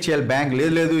క్రియేట్ చేయాలి బ్యాంక్.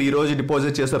 లేదు ఈరోజు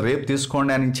డిపాజిట్ చేస్తారు రేపు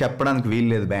తీసుకోండి అని చెప్పడానికి వీలు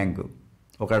లేదు బ్యాంకు.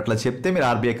 ఒక అట్లా చెప్తే మీరు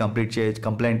ఆర్బీఐ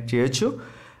కంప్లైంట్ చేయొచ్చు.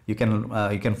 You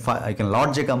can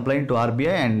LADS A complaint to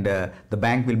RBI and the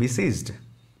bank will be seized.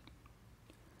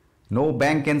 No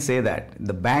bank can say that.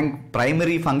 The bank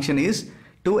primary function is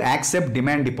to accept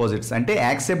demand deposits. అంటే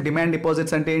యాక్సెప్ట్ డిమాండ్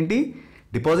డిపాజిట్స్ అంటే ఏంటి,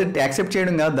 deposit accept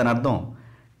చేయడం కాదు దాని అర్థం.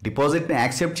 డిపాజిట్ని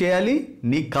accept చేయాలి,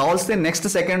 నీకు కావాల్సిన నెక్స్ట్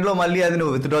సెకండ్లో మళ్ళీ అది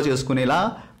నువ్వు విత్డ్రా చేసుకునేలా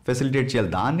ఫెసిలిటేట్ చేయాలి.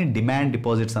 దాన్ని డిమాండ్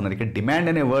డిపాజిట్స్ అన్నారు. ఇక్కడ డిమాండ్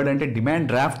అనే వర్డ్ అంటే డిమాండ్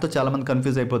డ్రాఫ్ట్తో చాలామంది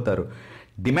కన్ఫ్యూజ్ అయిపోతారు.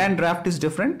 Demand draft is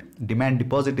different, demand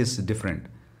deposit is different.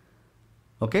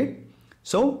 Okay,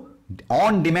 so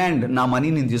on demand నా మనీ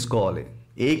నేను తీసుకోవాలి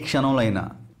ఏ క్షణంలో అయినా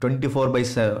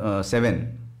 24/7,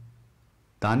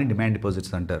 దాన్ని డిమాండ్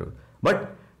డిపాజిట్స్ అంటారు. బట్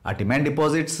ఆ డిమాండ్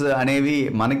డిపాజిట్స్ అనేవి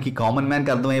మనకి కామన్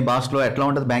మ్యాన్కి అర్థమయ్యే భాషలో ఎట్లా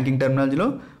ఉంటుంది బ్యాంకింగ్ టెర్మినాలజీలో,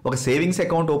 ఒక సేవింగ్స్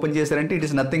అకౌంట్ ఓపెన్ చేశారంటే it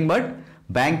is nothing but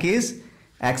bank is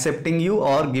accepting you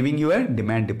are giving you a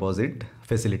demand deposit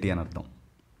facility అని అర్థం.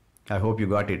 I hope you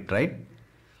got it right.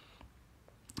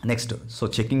 Next, so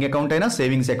checking account అయినా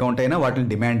సేవింగ్స్ అకౌంట్ అయినా వాటిని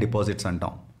demand deposits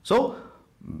అంటాం. So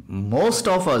most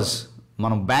of us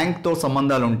మనం బ్యాంక్తో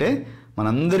సంబంధాలు ఉంటే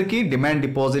మనందరికీ డిమాండ్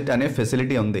డిపాజిట్ అనే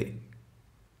ఫెసిలిటీ ఉంది.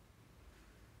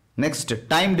 Next,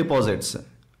 time deposits.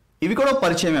 ఇవి కూడా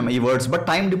పరిచయం ఈ వర్డ్స్, బట్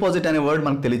టైమ్ డిపాజిట్ అనే వర్డ్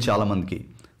మనకు తెలియదు చాలామందికి.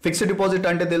 ఫిక్స్డ్ డిపాజిట్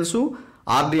అంటే తెలుసు,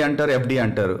 ఆర్డి అంటారు, ఎఫ్డి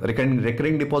అంటారు.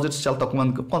 రికరింగ్ డిపాజిట్స్ చాలా తక్కువ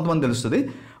మంది, కొంతమంది తెలుస్తుంది.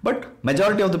 బట్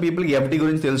మెజారిటీ ఆఫ్ ద పీపుల్కి ఎఫ్డి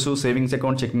గురించి తెలుసు, సేవింగ్స్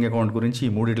అకౌంట్, చెకింగ్ అకౌంట్ గురించి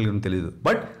ఈ మూడింటి గురించి తెలియదు.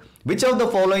 But which of the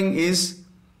following is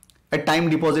a time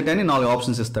deposit అని 4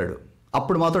 ఆప్షన్స్ ఇస్తాడు.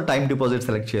 అప్పుడు మాత్రం టైమ్ డిపాజిట్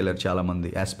సెలెక్ట్ చేయలేరు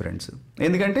చాలామంది ఆస్పిరెంట్స్,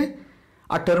 ఎందుకంటే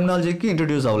ఆ టెర్మినాలజీకి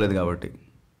ఇంట్రడ్యూస్ అవ్వలేదు కాబట్టి.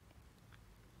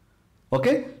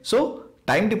 ఓకే, సో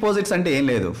టైమ్ డిపాజిట్స్ అంటే ఏం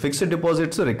లేదు, ఫిక్స్డ్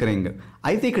డిపాజిట్స్, రికరింగ్.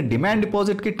 అయితే ఇక్కడ డిమాండ్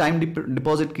డిపాజిట్కి టైమ్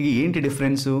డిపాజిట్కి ఏంటి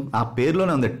డిఫరెన్స్, ఆ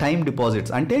పేరులోనే ఉంది టైమ్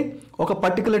డిపాజిట్స్. అంటే ఒక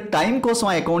పర్టికులర్ టైం కోసం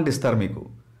ఆ అకౌంట్ ఇస్తారు మీకు.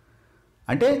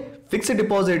 అంటే ఫిక్స్డ్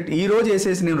డిపాజిట్ ఈ రోజు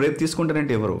వేసేసి నేను రేపు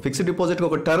తీసుకుంటానంటే ఎవరు, ఫిక్స్డ్ డిపాజిట్కి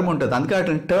ఒక టర్మ్ ఉంటుంది, అందుకే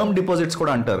అట్లా టర్మ్ డిపాజిట్స్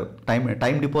కూడా అంటారు.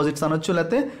 టైమ్ డిపాజిట్స్ అనొచ్చు,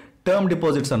 లేకపోతే టర్మ్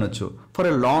డిపాజిట్స్ అనొచ్చు. ఫర్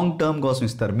ఎ లాంగ్ టర్మ్ కోసం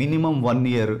ఇస్తారు, minimum 1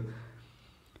 year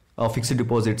fixed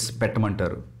deposits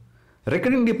పెట్టమంటారు.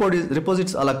 Recurring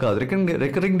deposits అలా కాదు.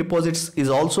 Recurring deposits is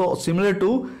also similar to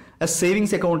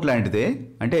savings account లాంటిదే.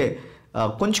 అంటే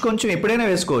కొంచెం ఎప్పుడైనా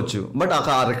వేసుకోవచ్చు, బట్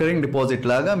ఆ రికరింగ్ డిపాజిట్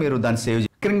లాగా మీరు దాన్ని సేవ్.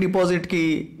 రికరింగ్ డిపాజిట్కి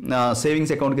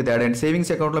సేవింగ్స్ అకౌంట్కి తేడా అంటే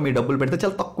సేవింగ్స్ అకౌంట్లో మీ డబ్బులు పెడితే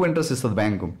చాలా తక్కువ ఇంట్రెస్ట్ ఇస్తుంది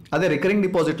బ్యాంకు. అదే రికరింగ్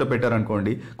డిపాజిట్లో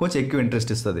పెట్టారనుకోండి కొంచెం ఎక్కువ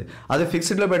ఇంట్రెస్ట్ ఇస్తుంది. అదే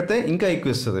ఫిక్స్డ్లో పెడితే ఇంకా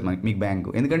ఎక్కువ ఇస్తుంది మీకు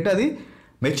బ్యాంకు, ఎందుకంటే అది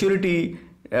మెచ్యూరిటీ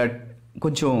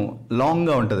కొంచెం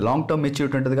లాంగ్గా ఉంటుంది, లాంగ్ టర్మ్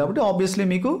మెచ్యూరిటీ ఉంటుంది కాబట్టి ఆబ్వియస్లీ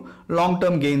మీకు లాంగ్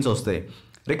టర్మ్ గెయిన్స్ వస్తాయి.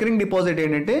 రికరింగ్ డిపాజిట్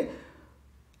ఏంటంటే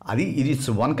ఇది it's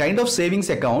one kind of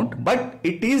savings account, but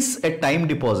it is a time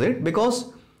deposit. Because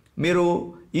మీరు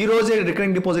ఈ రోజే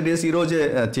రికరింగ్ డిపాజిట్ చేసి ఈ రోజే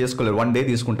చేసుకోలేరు, 1 day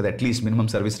తీసుకుంటుంది అట్లీస్ట్ మినిమం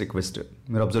సర్వీస్ రిక్వెస్ట్.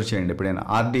 మీరు అబ్జర్వ్ చేయండి ఎప్పుడైనా.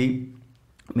 ఆర్డీ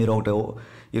మీరు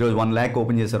ఈరోజు 1 lakh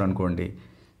ఓపెన్ చేశారు అనుకోండి,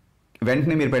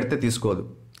 వెంటనే మీరు పెడితే తీసుకోదు,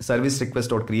 సర్వీస్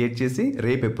రిక్వెస్ట్ ఒకటి క్రియేట్ చేసి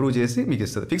రేపు అప్రూవ్ చేసి మీకు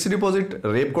ఇస్తుంది. ఫిక్స్డ్ డిపాజిట్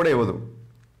రేపు కూడా ఇవ్వదు,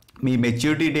 మీ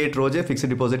మెచ్యూరిటీ డేట్ రోజే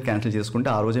ఫిక్స్డ్ డిపాజిట్ క్యాన్సిల్ చేసుకుంటే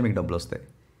ఆ రోజే మీకు డబ్బులు వస్తాయి.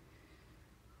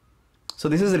 So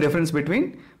this is the difference between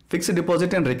fixed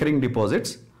deposit and recurring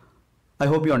deposits. I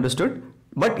hope you understood.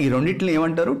 But ఈ రెండింటిని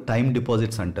ఏమంటారు, టైమ్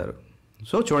డిపాజిట్స్ అంటారు.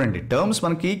 సో చూడండి, టర్మ్స్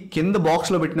మనకి కింద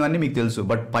బాక్స్లో పెట్టినవన్నీ మీకు తెలుసు,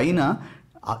 బట్ పైన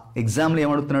ఎగ్జామ్లో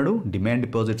ఏమడుగుతున్నాడు, డిమాండ్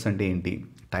డిపాజిట్స్ అంటే ఏంటి,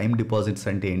 టైమ్ డిపాజిట్స్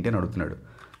అంటే ఏంటి అని అడుగుతున్నాడు.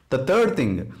 The third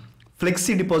thing,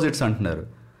 flexi deposits అంటున్నారు.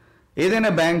 ఏదైనా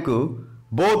బ్యాంకు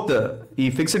బోత్ ఈ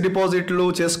ఫిక్స్డ్ డిపాజిట్లు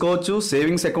చేసుకోవచ్చు,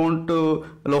 సేవింగ్స్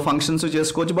అకౌంట్లో ఫంక్షన్స్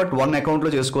చేసుకోవచ్చు, బట్ 1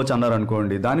 accountలో చేసుకోవచ్చు అన్నారు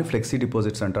అనుకోండి, దాన్ని ఫ్లెక్సీ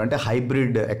డిపాజిట్స్ అంటారు. అంటే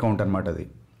హైబ్రిడ్ అకౌంట్ అనమాట అది.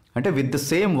 అంటే with the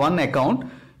same 1 account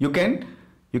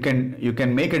you can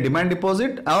make a demand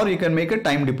deposit or you can make a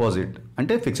time deposit.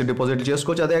 అంటే ఫిక్స్డ్ డిపాజిట్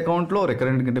చేసుకోవచ్చు అదే అకౌంట్లో,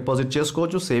 రికరెంట్ డిపాజిట్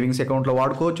చేసుకోవచ్చు, సేవింగ్స్ అకౌంట్లో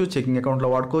వాడుకోవచ్చు, చెకింగ్ అకౌంట్లో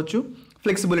వాడుకోవచ్చు,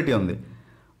 ఫ్లెక్సిబిలిటీ ఉంది.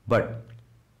 బట్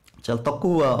చాలా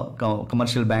తక్కువ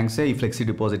కమర్షియల్ బ్యాంక్సే ఈ ఫ్లెక్సీ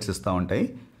డిపాజిట్స్ ఇస్తూ ఉంటాయి.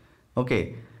 ఓకే,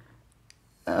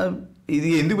 ఇది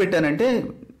ఎందుకు పెట్టానంటే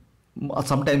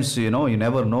sometimes you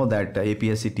never know that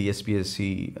APPSC TSPSC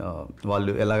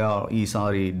వాళ్ళు ఎలాగా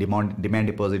ఈసారి డిమాండ్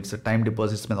డిపాజిట్స్ టైమ్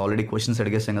డిపాజిట్స్ మీద ఆల్రెడీ క్వశ్చన్స్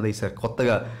అడిగేసాం కదా, ఈసారి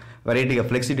కొత్తగా వెరైటీగా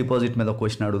ఫ్లెక్సీ డిపాజిట్ మీద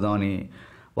క్వశ్చన్ అడుగుదామని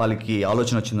వాళ్ళకి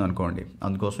ఆలోచన వచ్చింది అనుకోండి,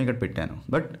 అందుకోసం ఇక్కడ పెట్టాను.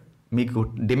 బట్ మీకు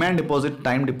demand deposit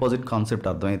time deposit concept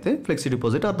అర్థమైతే flexi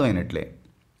deposit అర్థమైనట్లే,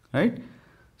 right?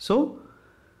 So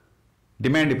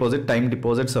demand deposit time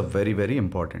deposits are very very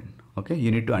important. Okay, you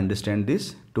need to understand this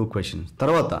 2 questions.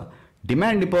 తర్వాత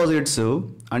డిమాండ్ డిపాజిట్స్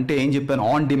అంటే ఏం చెప్పాను,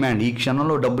 ఆన్ డిమాండ్, ఈ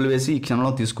క్షణంలో డబ్బులు వేసి ఈ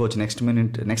క్షణంలో తీసుకోవచ్చు,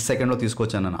 నెక్స్ట్ సెకండ్లో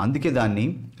తీసుకోవచ్చు అన్నాను. అందుకే దాన్ని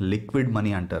లిక్విడ్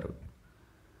మనీ అంటారు.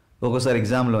 ఒక్కోసారి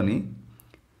ఎగ్జామ్లోని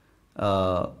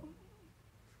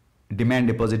demand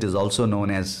deposit is also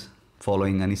known as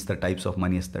following అని ఇస్తాడు, టైప్స్ ఆఫ్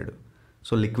మనీ ఇస్తాడు.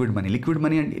 సో లిక్విడ్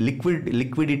మనీ అంటే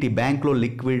లిక్విడిటీ, బ్యాంక్లో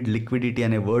లిక్విడిటీ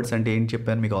అనే వర్డ్స్ అంటే ఏంటి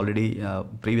చెప్పాను మీకు ఆల్రెడీ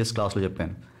ప్రీవియస్ క్లాస్లో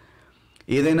చెప్పాను.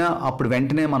 ఏదైనా అప్పుడు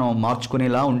వెంటనే మనం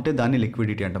మార్చుకునేలా ఉంటే దాన్ని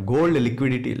లిక్విడిటీ అంటాం. గోల్డ్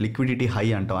లిక్విడిటీ హై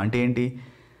అంటాం. అంటే ఏంటి,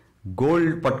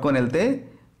 గోల్డ్ పట్టుకొని వెళ్తే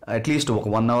అట్లీస్ట్ ఒక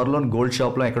 1 అవర్లో గోల్డ్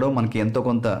షాప్లో ఎక్కడో మనకి ఎంతో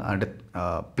కొంత అంటే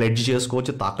ప్లెడ్జ్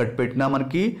చేసుకోవచ్చు, తాకట్టు పెట్టినా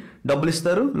మనకి డబ్బులు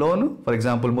ఇస్తారు లోను. ఫర్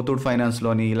ఎగ్జాంపుల్ ముతూట్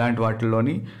ఫైనాన్స్లోని ఇలాంటి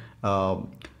వాటిల్లోని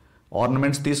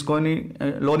ఆర్నమెంట్స్ తీసుకొని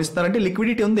లోన్ ఇస్తారంటే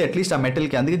లిక్విడిటీ ఉంది అట్లీస్ట్ ఆ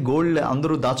మెటల్కి. అందుకే గోల్డ్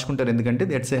అందరూ దాచుకుంటారు, ఎందుకంటే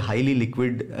that's a highly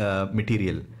liquid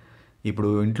material. ఇప్పుడు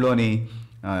ఇంట్లోని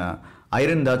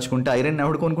ఐరన్ దాచుకుంటే ఐరన్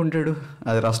ఎవడు కొనుక్కుంటాడు,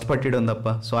 అది రస్ట్ పట్టడం తప్ప.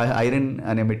 సో ఐరన్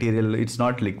అనే material it's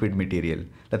not liquid material.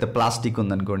 లేకపోతే ప్లాస్టిక్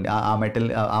ఉందనుకోండి,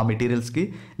 ఆ మెటీరియల్స్కి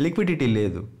లిక్విడిటీ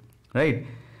లేదు, రైట్?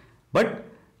 బట్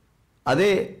అదే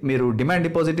మీరు demand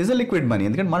deposit is a liquid money,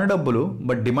 ఎందుకంటే మన డబ్బులు.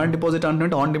 బట్ డిమాండ్ డిపాజిట్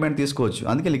అంటే ఆన్ డిమాండ్ తీసుకోవచ్చు,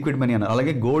 అందుకే లిక్విడ్ మనీ అన్నారు.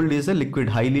 అలాగే gold is a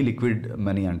highly liquid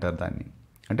money అంటారు దాన్ని.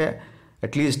 అంటే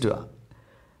అట్లీస్ట్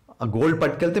ఆ గోల్డ్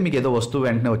పట్టుకెళ్తే మీకు ఏదో వస్తువు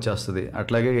వెంటనే వచ్చేస్తుంది.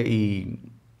 అట్లాగే ఈ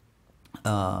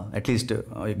అట్లీస్ట్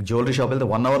జ్యువెలరీ షాప్ వెళ్తే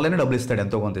 1 అవర్లోనే డబ్బులు ఇస్తాడు,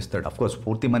 ఎంతో కొంత ఇస్తాడు. అఫ్కోర్స్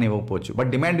పూర్తి మనీ ఇవ్వకపోవచ్చు, బట్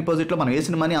డిమాండ్ డిపాజిట్లో మనం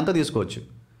వేసిన మనీ అంతా తీసుకోవచ్చు.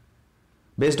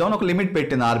 బేస్డ్ ఆన్ ఒక లిమిట్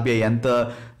పెట్టింది RBI, ఎంత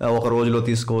ఒక రోజులో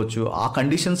తీసుకోవచ్చు, ఆ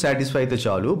కండిషన్ సాటిస్ఫై అయితే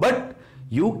చాలు. But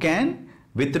you can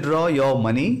withdraw your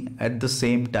money at the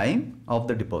same time of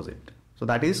the deposit. So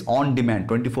that is on demand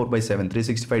 24/7,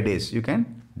 365 days you can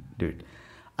do it.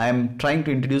 I am trying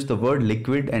to introduce the word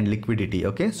liquid and liquidity.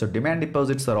 Okay, so demand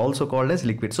deposits are also called as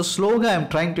liquid. So slowly I am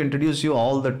trying to introduce you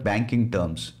all the banking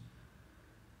terms.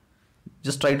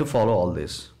 Just try to follow all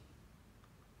this.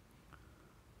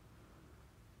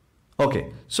 Okay,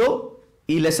 so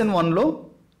in lesson 1 lo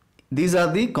these are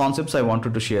the concepts I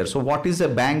wanted to share. So what is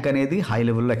a bank anedi high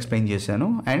level lo explain chesanu,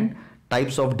 and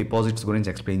types of deposits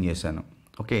gurinchi explain chesanu.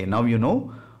 Okay, now you know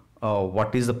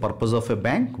what is the purpose of a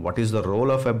bank, what is the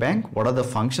role of a bank, what are the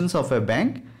functions of a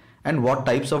bank, and what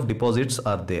types of deposits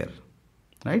are there,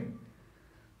 right?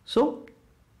 So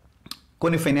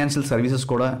కొన్ని financial services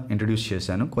కూడా introduce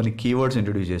చేశాను, కొన్ని keywords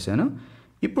introduce చేశాను.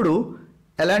 ఇప్పుడు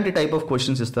ఎలాంటి type of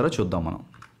questions ఇస్తారో చూద్దాం మనం.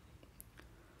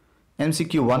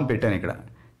 MCQ 1 పెట్టాను ఇక్కడ.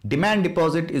 Demand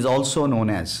deposit is also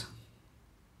known as,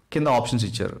 కింద ఆప్షన్స్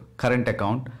ఇచ్చారు, current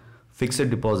account,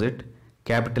 fixed deposit,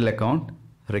 capital account,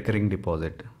 recurring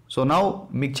deposit. So now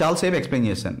మీకు చాలాసేపు ఎక్స్ప్లెయిన్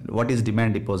చేశాను వాట్ ఈస్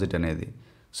డిమాండ్ డిపాజిట్ అనేది.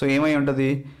 సో ఏమై ఉంటుంది,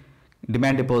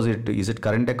 demand deposit is it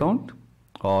current account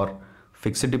are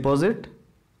fixed deposit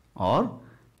are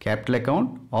capital account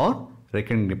are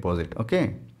recurring deposit. Okay,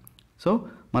 so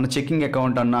మన checking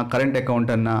account అన్నా current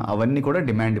account అన్నా అవన్నీ కూడా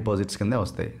డిమాండ్ డిపాజిట్స్ కిందే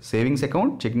వస్తాయి. Savings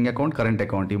account, checking account, current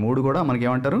account, ఈ 3 కూడా మనకి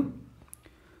ఏమంటారు,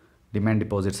 డిమాండ్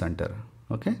డిపాజిట్స్ అంటారు.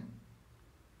 ఓకే,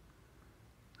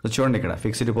 సో చూడండి ఇక్కడ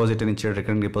ఫిక్స్డ్ డిపాజిట్ అని ఇచ్చాడు,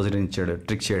 రికరింగ్ డిపాజిట్ అని ఇచ్చాడు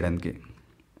ట్రిక్ చేయడానికి.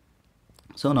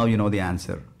 So now you know the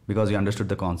answer because you understood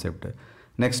the concept.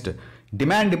 Next,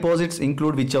 demand deposits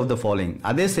include which of the following.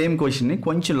 అదే సేమ్ క్వశ్చన్ని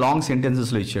కొంచెం లాంగ్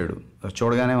సెంటెన్సెస్లో ఇచ్చాడు.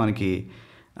 చూడగానే మనకి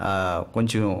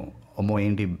కొంచెం అమ్మో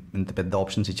ఏంటి ఇంత పెద్ద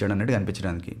ఆప్షన్స్ ఇచ్చాడు అన్నట్టు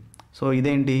కనిపించడానికి. సో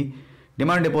ఇదేంటి,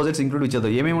 డిమాండ్ డిపాజిట్స్ ఇంక్లూడ్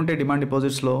ఇచ్చేదో ఏమేమి ఉంటాయి డిమాండ్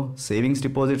డిపాజిట్స్లో, సేవింగ్స్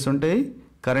డిపాజిట్స్ ఉంటాయి,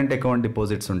 కరెంట్ అకౌంట్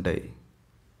డిపాజిట్స్ ఉంటాయి,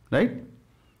 రైట్?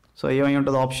 సో ఏమై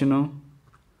ఉంటుంది option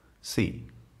C.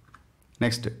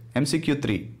 Next, MCQ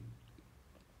 3.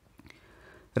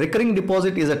 Recurring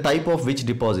deposit is a type of which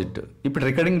deposit. ఇప్పుడు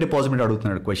రికరింగ్ డిపాజిట్ మీద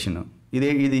అడుగుతున్నాడు క్వశ్చన్.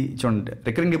 ఇది చూడండి,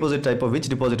 recurring deposit type of which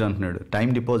deposit అంటున్నాడు.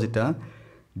 Time డిపాజిటా,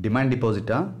 demand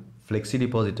డిపాజిటా, flexi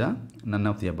డిపాజిటా, none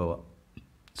of the above.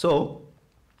 So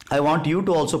I want you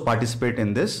to also participate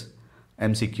in this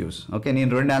MCQs. Okay, నేను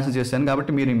 2 answer చేశాను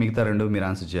కాబట్టి మీరు మిగతా 2 మీరు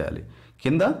ఆన్సర్ చేయాలి.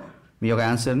 కింద మీ యొక్క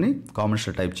ఆన్సర్ని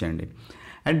కామెంట్స్లో టైప్ చేయండి.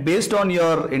 And based on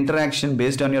your interaction,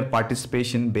 based on your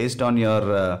participation, based on your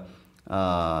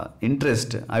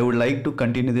interest, I would like to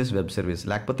continue this web service.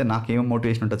 లేకపోతే నాకేమో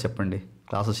మోటివేషన్ ఉంటుందో చెప్పండి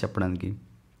క్లాసెస్ చెప్పడానికి,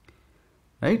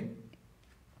 right?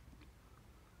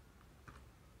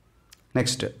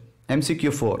 Next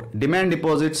MCQ 4. Demand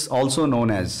deposits also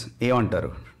known as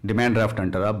ఏమంటారు, demand draft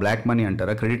అంటారా, black money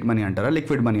అంటారా, credit money అంటారా,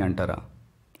 liquid money అంటారా?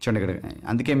 చూడండి ఇక్కడ,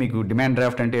 అందుకే మీకు డిమాండ్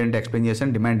డ్రాఫ్ట్ అంటే ఏంటి ఎక్స్ప్లెయిన్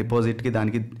చేశాను, డిమాండ్ డిపాజిట్కి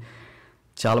దానికి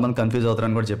చాలామంది కన్ఫ్యూజ్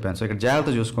అవుతారని కూడా చెప్పాను. సో ఇక్కడ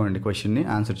జాగ్రత్త చూసుకోండి, క్వశ్చన్ని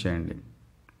ఆన్సర్ చేయండి.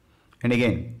 And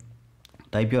again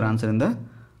type your answer in the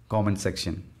comment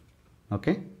section.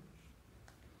 Okay,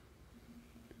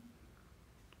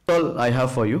 all I have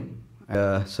for you.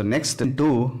 So next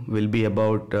 2 will be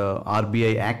about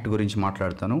RBI Act గురించి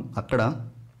మాట్లాడతాను. అక్కడ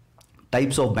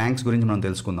టైప్స్ ఆఫ్ బ్యాంక్స్ గురించి మనం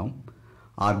తెలుసుకుందాం.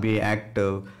 ఆర్బీఐ యాక్ట్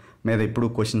మీద ఇప్పుడు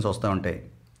క్వశ్చన్స్ వస్తూ ఉంటాయి.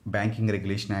 బ్యాంకింగ్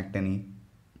రెగ్యులేషన్ యాక్ట్ అని,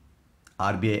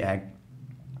 ఆర్బీఐ యాక్ట్,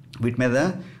 వీటి మీద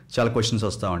చాలా క్వశ్చన్స్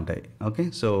వస్తూ ఉంటాయి. Okay,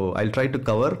 so I try to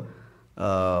cover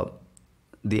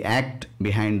the act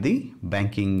behind the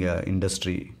banking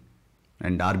industry.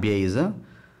 And RBI is a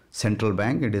central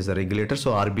bank, it is a regulator. So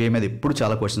RBI మీద ఎప్పుడు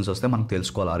చాలా క్వశ్చన్స్ వస్తాయి, మనం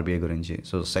తెలుసుకోవాలి ఆర్బీఐ గురించి.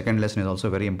 So second lesson is also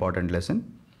very important lesson.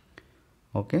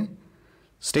 Okay,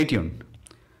 stay tuned.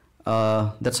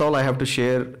 That's all I have to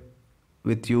share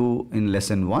with you in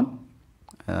lesson 1,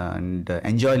 and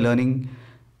enjoy learning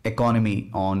economy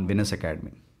on Winners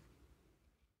Academy.